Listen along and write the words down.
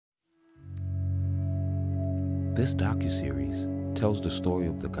This docu-series tells the story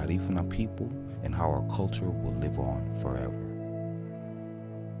of the Garifuna people and how our culture will live on forever.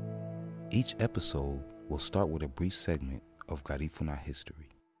 Each episode will start with a brief segment of Garifuna history.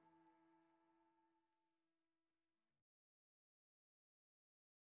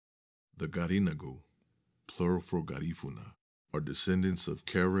 The Garinagu, plural for Garifuna, are descendants of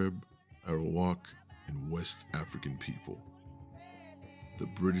Carib, Arawak, and West African people. The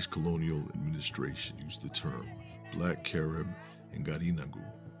British colonial administration used the term Black Carib and Garinagu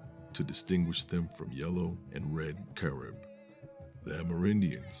to distinguish them from yellow and red Carib. The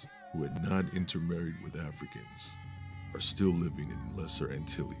Amerindians, who had not intermarried with Africans, are still living in Lesser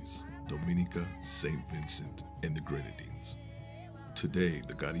Antilles, Dominica, St. Vincent, and the Grenadines. Today,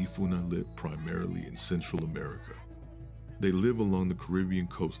 the Garifuna live primarily in Central America. They live along the Caribbean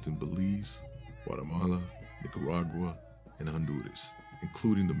coast in Belize, Guatemala, Nicaragua, and Honduras,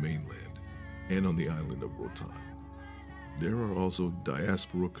 including the mainland, and on the island of Rotan. There are also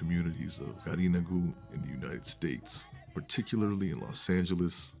diaspora communities of Garinagu in the United States, particularly in Los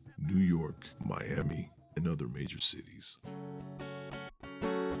Angeles, New York, Miami, and other major cities.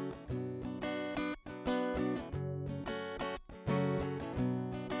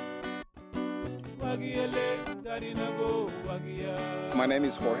 My name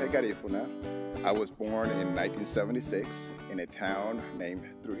is Jorge Garifuna. I was born in 1976 in a town named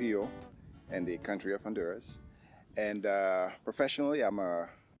Trujillo in the country of Honduras. And professionally, I'm a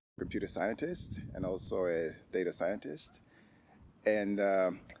computer scientist and also a data scientist. And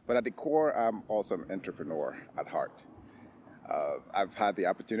but at the core, I'm also an entrepreneur at heart. I've had the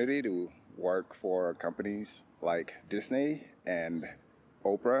opportunity to work for companies like Disney and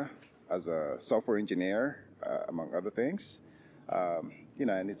Oprah as a software engineer, among other things. And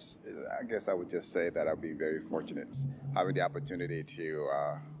I guess I would just say that I've been very fortunate having the opportunity to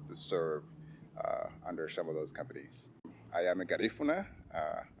serve under some of those companies. I am a Garifuna,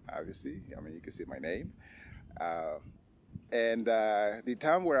 obviously. I mean, you can see my name. And the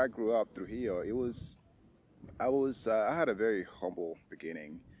town where I grew up, Trujillo, I had a very humble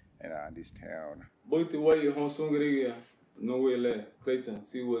beginning in this town. Clayton,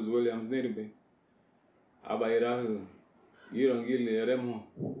 see was Williams Nidbe. Abairahu, Yirangili Remo,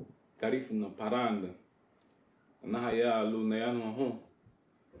 Garifuna Paranda, Nahaya Lunayano home,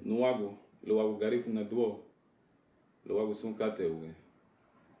 Nuago, Luago Garifuna Duo, Luago Sunkatewe.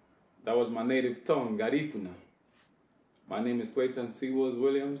 That was my native tongue, Garifuna. My name is Clayton Seawolds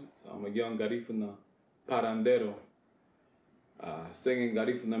Williams. I'm a young Garifuna Parandero, singing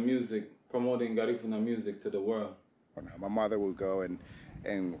Garifuna music, promoting Garifuna music to the world. My mother would go and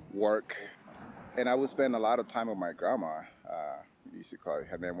work, and I would spend a lot of time with my grandma. We used to call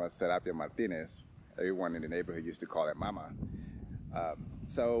her name was Serapia Martinez. Everyone in the neighborhood used to call her Mama.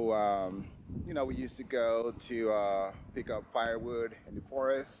 We used to go to pick up firewood in the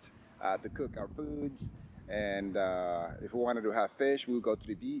forest to cook our foods. And if we wanted to have fish, we would go to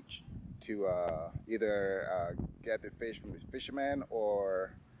the beach to either get the fish from the fisherman,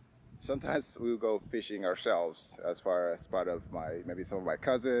 or sometimes we would go fishing ourselves as far as part of maybe some of my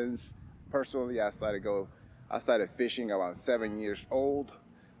cousins. Personally, I started fishing around 7 years old.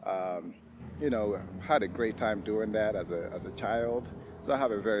 Had a great time doing that as a child. So I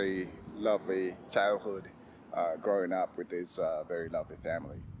have a very lovely childhood growing up with this very lovely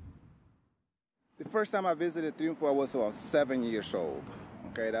family. The first time I visited Triunfo, I was around 7 years old.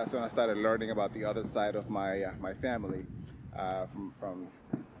 Okay, that's when I started learning about the other side of my family, from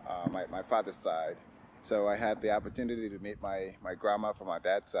my father's side. So I had the opportunity to meet my grandma from my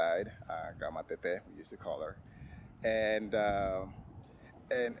dad's side, Grandma Tete, we used to call her. And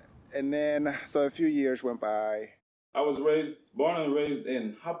then a few years went by. I was born and raised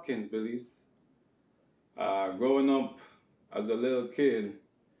in Hopkins, Belize. Growing up as a little kid,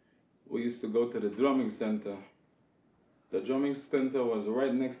 we used to go to the drumming center. The drumming center was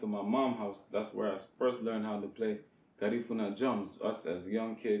right next to my mom's house. That's where I first learned how to play Garifuna drums, us as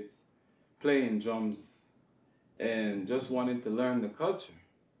young kids playing drums and just wanting to learn the culture.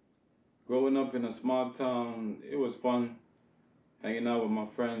 Growing up in a small town, it was fun. Hanging out with my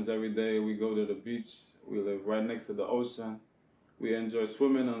friends every day. We go to the beach. We live right next to the ocean. We enjoy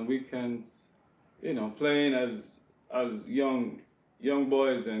swimming on weekends. Playing as young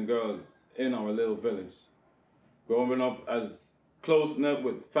boys and girls in our little village. Growing up as close-knit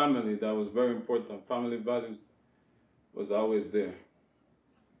with family, that was very important. Family values was always there.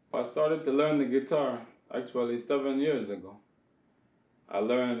 I started to learn the guitar actually 7 years ago. I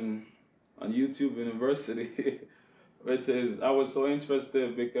learned on YouTube University, I was so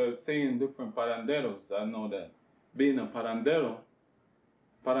interested because seeing different paranderos, I know that being a parandero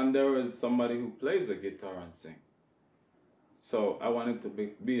parandero is somebody who plays the guitar and sing. So I wanted to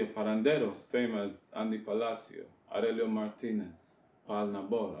be a parandero, same as Andy Palacio, Aurelio Martinez, Paul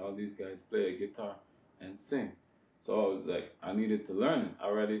Nabor. All these guys play a guitar and sing. So I was like, I needed to learn it. I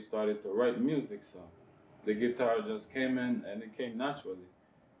already started to write music, so the guitar just came in and it came naturally.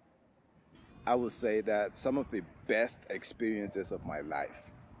 I would say that some of the best experiences of my life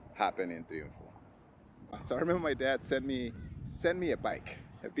happened in Triunfo. So I remember my dad sent me a bike,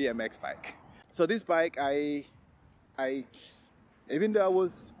 a BMX bike. So this bike, even though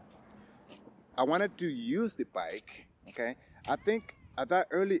I wanted to use the bike, okay, I think at that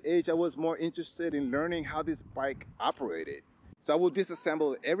early age, I was more interested in learning how this bike operated. So I would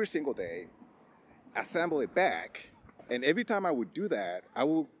disassemble it every single day, assemble it back, and every time I would do that, I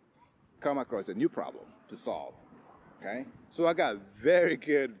would come across a new problem to solve, okay? So I got very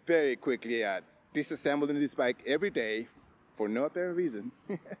good very quickly at disassembling this bike every day for no apparent reason,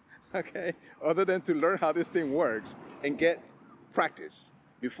 okay? Other than to learn how this thing works and get practice.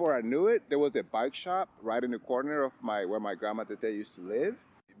 Before I knew it, there was a bike shop right in the corner of where my grandma Tete used to live.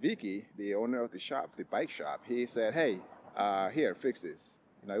 Vicky, the owner of the shop, the bike shop, he said, hey, here, fix this.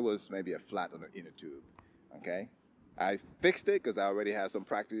 You know, it was maybe a flat on the inner tube, okay? I fixed it because I already had some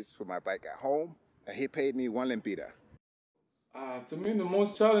practice for my bike at home, and he paid me 1 lempira. To me, the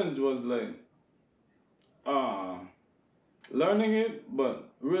most challenge was like learning it, but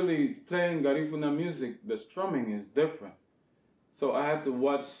really playing Garifuna music, the strumming is different. So I had to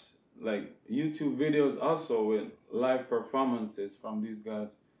watch like YouTube videos also with live performances from these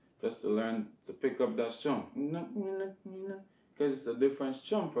guys just to learn to pick up that strum. Because it's a different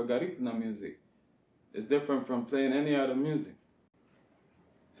strum for Garifuna music. It's different from playing any other music.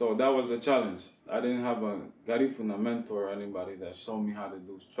 So that was a challenge. I didn't have a Garifuna mentor or anybody that showed me how to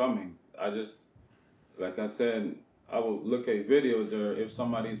do strumming. I just, like I said, I would look at videos, or if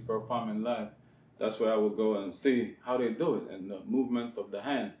somebody's performing live, that's where I would go and see how they do it and the movements of the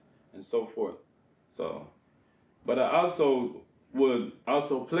hands and so forth. So, but I also would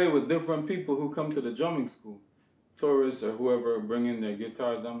play with different people who come to the drumming school, tourists or whoever bring in their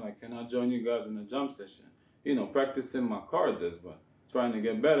guitars. I'm like, can I join you guys in a jam session? You know, practicing my chords as well, trying to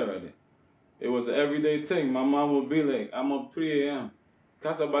get better at it. It was an everyday thing. My mom would be like, I'm up 3 a.m.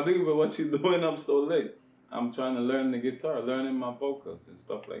 Casa Badiba, what you doing up so late? I'm trying to learn the guitar, learning my vocals and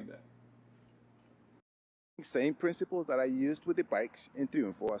stuff like that. Same principles that I used with the bikes in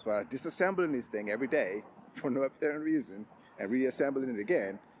Triunfo, as far as disassembling this thing every day for no apparent reason and reassembling it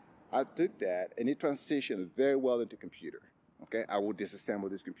again, I took that and it transitioned very well into computer. Okay, I would disassemble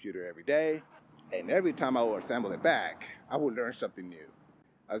this computer every day, and every time I would assemble it back, I would learn something new.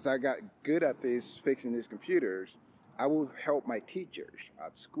 As I got good at this, fixing these computers, I would help my teachers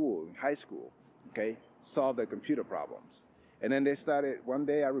at school, in high school, okay, solve their computer problems. And then they started, one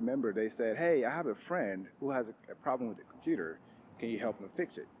day I remember they said, hey, I have a friend who has a problem with the computer. Can you help them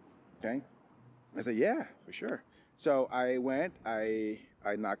fix it? Okay. I said, yeah, for sure. So I went, I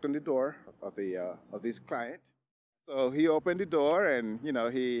knocked on the door of this client. So he opened the door and, you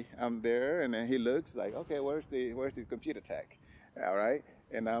know, I'm there and then he looks like, okay, where's the computer tech? All right.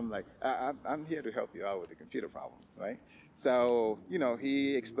 And I'm like, I'm here to help you out with the computer problem, right? So, you know,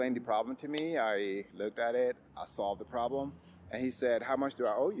 he explained the problem to me. I looked at it, I solved the problem. And he said, how much do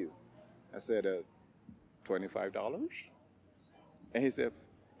I owe you? I said, $25. And he said,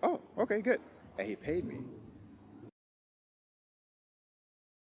 oh, okay, good. And he paid me.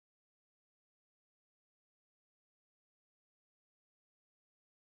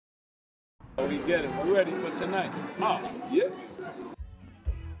 We get it. We're ready for tonight. Oh, yeah.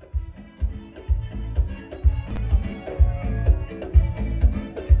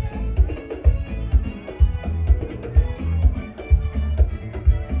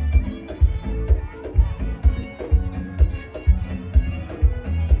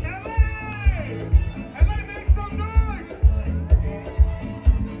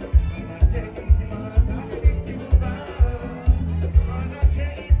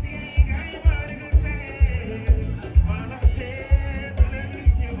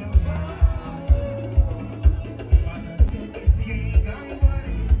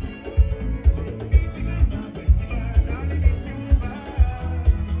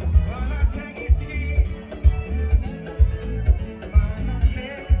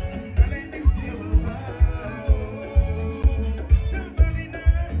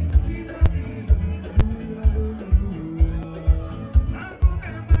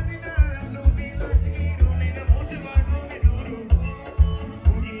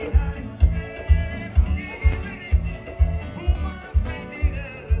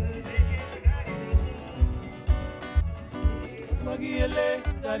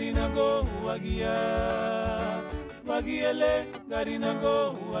 Garinago Wagia, Wagiele,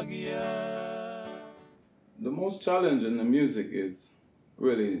 Garinago Wagia. The most challenge in the music is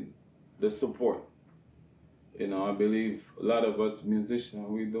really the support. You know, I believe a lot of us musicians,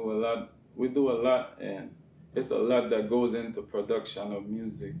 we do a lot, and it's a lot that goes into production of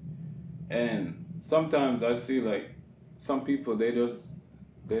music. And sometimes I see like some people, they don't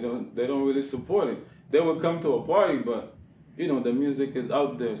really support it. They will come to a party, but you know, the music is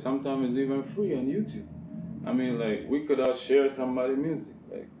out there. Sometimes it's even free on YouTube. I mean, like, we could all share somebody's music,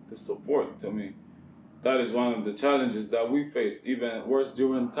 like the support. To me, that is one of the challenges that we face, even worse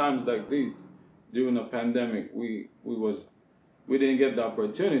during times like these. During the pandemic, we didn't get the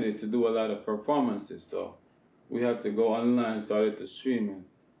opportunity to do a lot of performances, so we had to go online, started to stream, and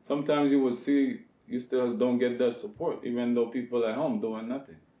sometimes you will see you still don't get that support, even though people at home doing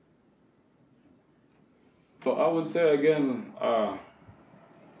nothing. So I would say again,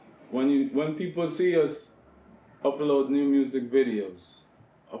 when people see us upload new music videos,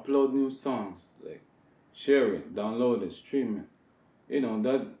 upload new songs, like share it, download it, stream it, you know,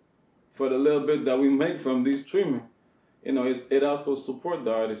 that for the little bit that we make from these streaming, you know, it also support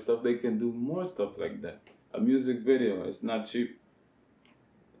the artists so they can do more stuff like that. A music video, it's not cheap.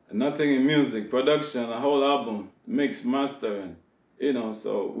 Nothing in music, production, a whole album, mix, mastering, you know,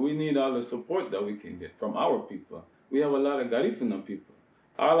 so we need all the support that we can get from our people. We have a lot of Garifuna people.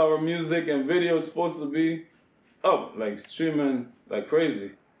 All our music and videos supposed to be up, like streaming like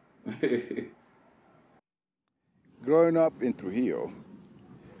crazy. Growing up in Trujillo,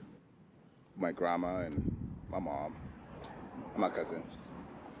 my grandma and my mom and my cousins,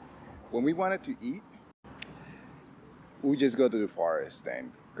 when we wanted to eat, we just go to the forest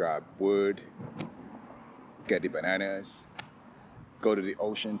and grab wood, get the bananas, go to the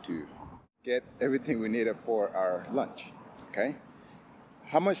ocean to get everything we needed for our lunch, okay?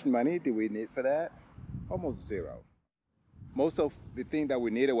 How much money did we need for that? Almost zero. Most of the thing that we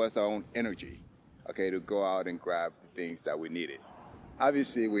needed was our own energy, okay, to go out and grab the things that we needed.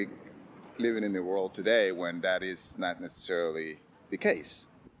 Obviously, we living in a world today when that is not necessarily the case,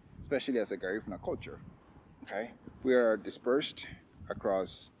 especially as a Garifuna culture, okay? We are dispersed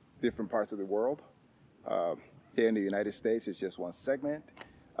across different parts of the world. Here in the United States, it's just one segment,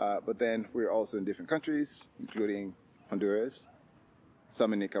 but then we're also in different countries, including Honduras,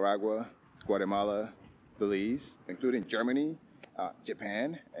 some in Nicaragua, Guatemala, Belize, including Germany,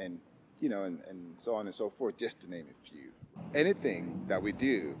 Japan, and you know, and so on and so forth, just to name a few. Anything that we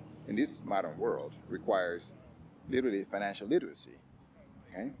do in this modern world requires literally financial literacy,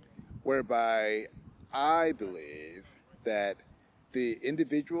 okay? Whereby I believe that the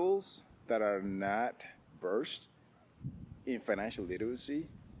individuals that are not versed in financial literacy,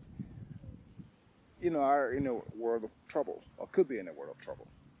 you know, are in a world of trouble, or could be in a world of trouble.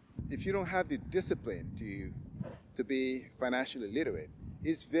 If you don't have the discipline to be financially literate,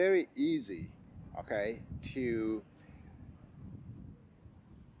 it's very easy, okay, to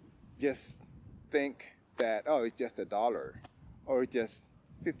just think that, oh, it's just $1 or it's just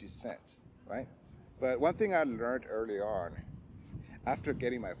 50 cents, right? But one thing I learned early on, after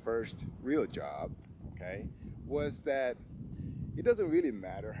getting my first real job, okay, was that it doesn't really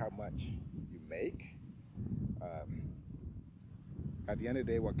matter how much you make. At the end of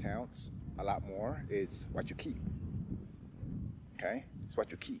the day, what counts a lot more is what you keep, okay? It's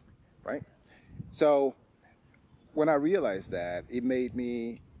what you keep, right? So when I realized that, it made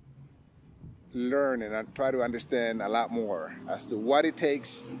me learn and try to understand a lot more as to what it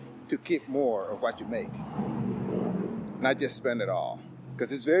takes to keep more of what you make, not just spend it all,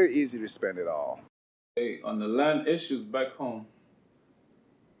 because it's very easy to spend it all. Hey, on the land issues back home,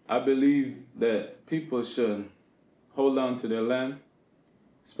 I believe that people should hold on to their land,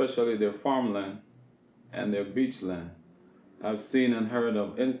 especially their farmland and their beach land. I've seen and heard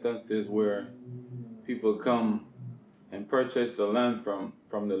of instances where people come and purchase the land from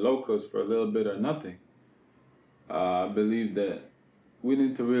the locals for a little bit or nothing. I believe that we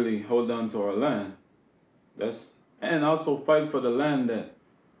need to really hold on to our land. And also fight for the land that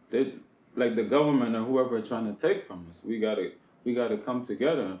like the government or whoever trying to take from us. We gotta come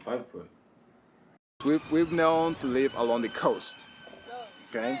together and fight for it. We've known to live along the coast,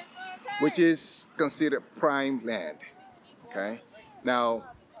 okay, which is considered prime land, okay. Now,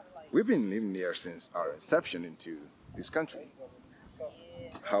 we've been living there since our inception into this country.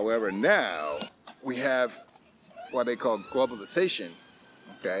 However, now we have what they call globalization,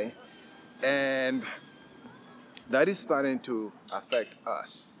 okay, and that is starting to affect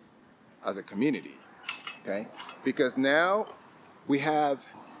us as a community, okay, because now we have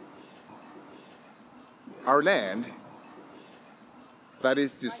our land that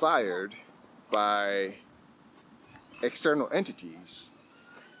is desired by external entities.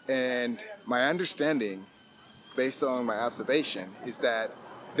 And my understanding, based on my observation, is that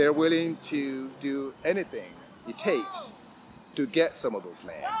they're willing to do anything it takes to get some of those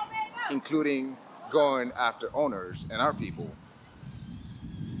land, including going after owners and our people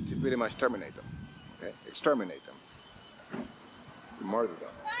to pretty much terminate them, okay? Exterminate them, to murder them,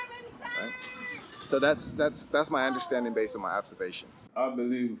 right? So that's my understanding based on my observation. I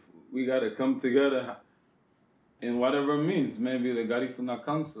believe we gotta come together in whatever means. Maybe the Garifuna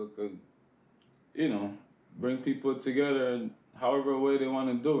Council could, you know, bring people together in however way they want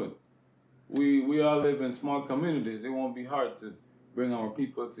to do it. We all live in small communities. It won't be hard to bring our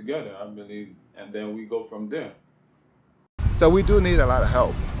people together, I believe, and then we go from there. So we do need a lot of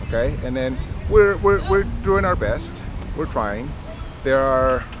help, okay? And then we're doing our best. We're trying. There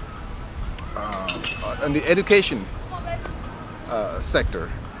are in the education sector,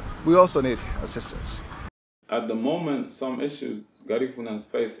 we also need assistance. At the moment, some issues Garifuna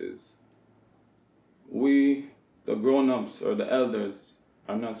faces, we, the grown-ups or the elders,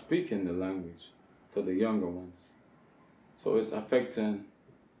 are not speaking the language to the younger ones. So it's affecting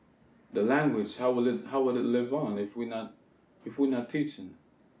the language. How will it live on if we're not teaching?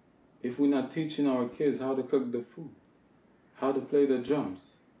 If we're not teaching our kids how to cook the food, how to play the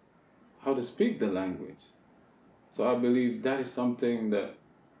drums, how to speak the language. So I believe that is something that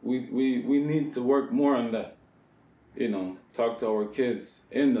we need to work more on that. You know, talk to our kids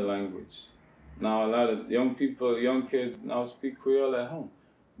in the language. Now a lot of young kids now speak Creole at home.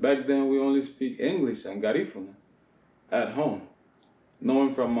 Back then we only speak English and Garifuna at home.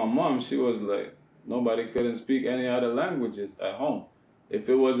 Knowing from my mom, she was like, nobody couldn't speak any other languages at home if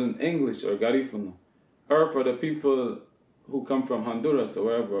it wasn't English or Garifuna. Or for the people who come from Honduras or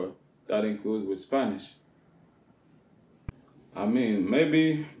wherever, that includes with Spanish. I mean,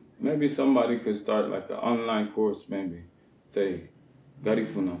 maybe somebody could start like an online course, maybe. Say,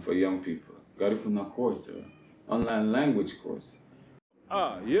 Garifuna for young people. Garifuna course or online language course.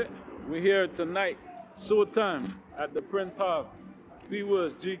 Yeah, we're here tonight, showtime at the Prince Hall.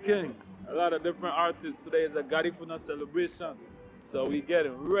 Seawoods, G King, a lot of different artists. Today is a Garifuna celebration, so we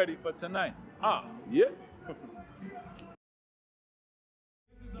getting ready for tonight. Yeah.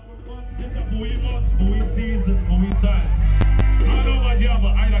 This is for we month, for we season, for we time. I don't know about you,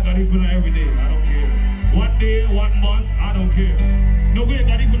 but I like Garifuna every day. I don't care. One day, 1 month, I don't care. No way,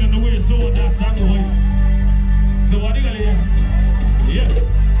 Garifuna, no way, so that's not the way. So what do you got here?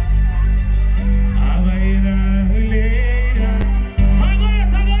 Yeah.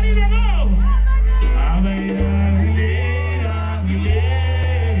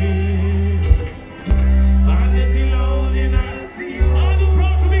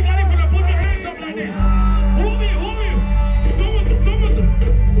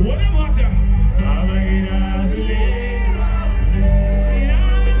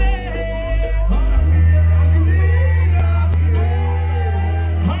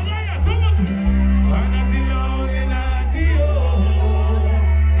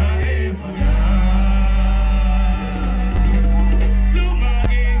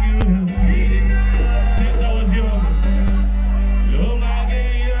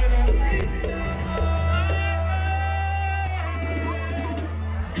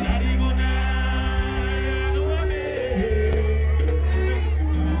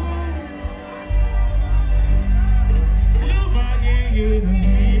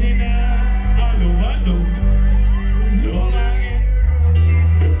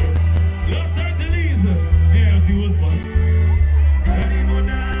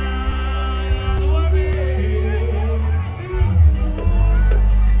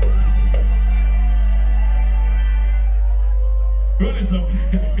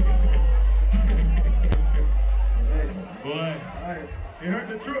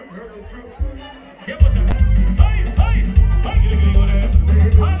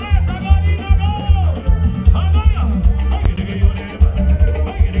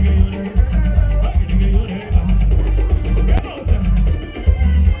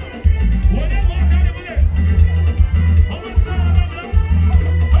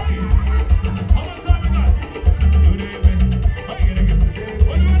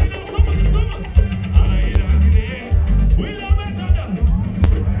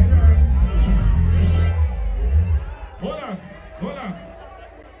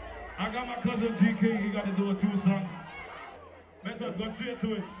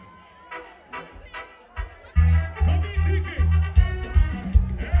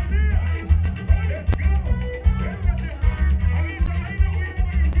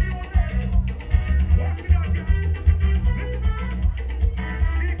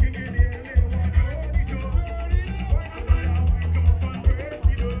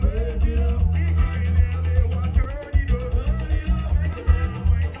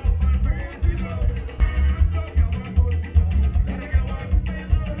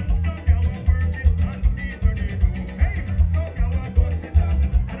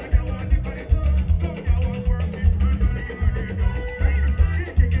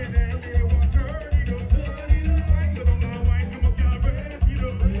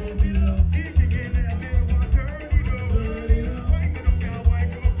 This is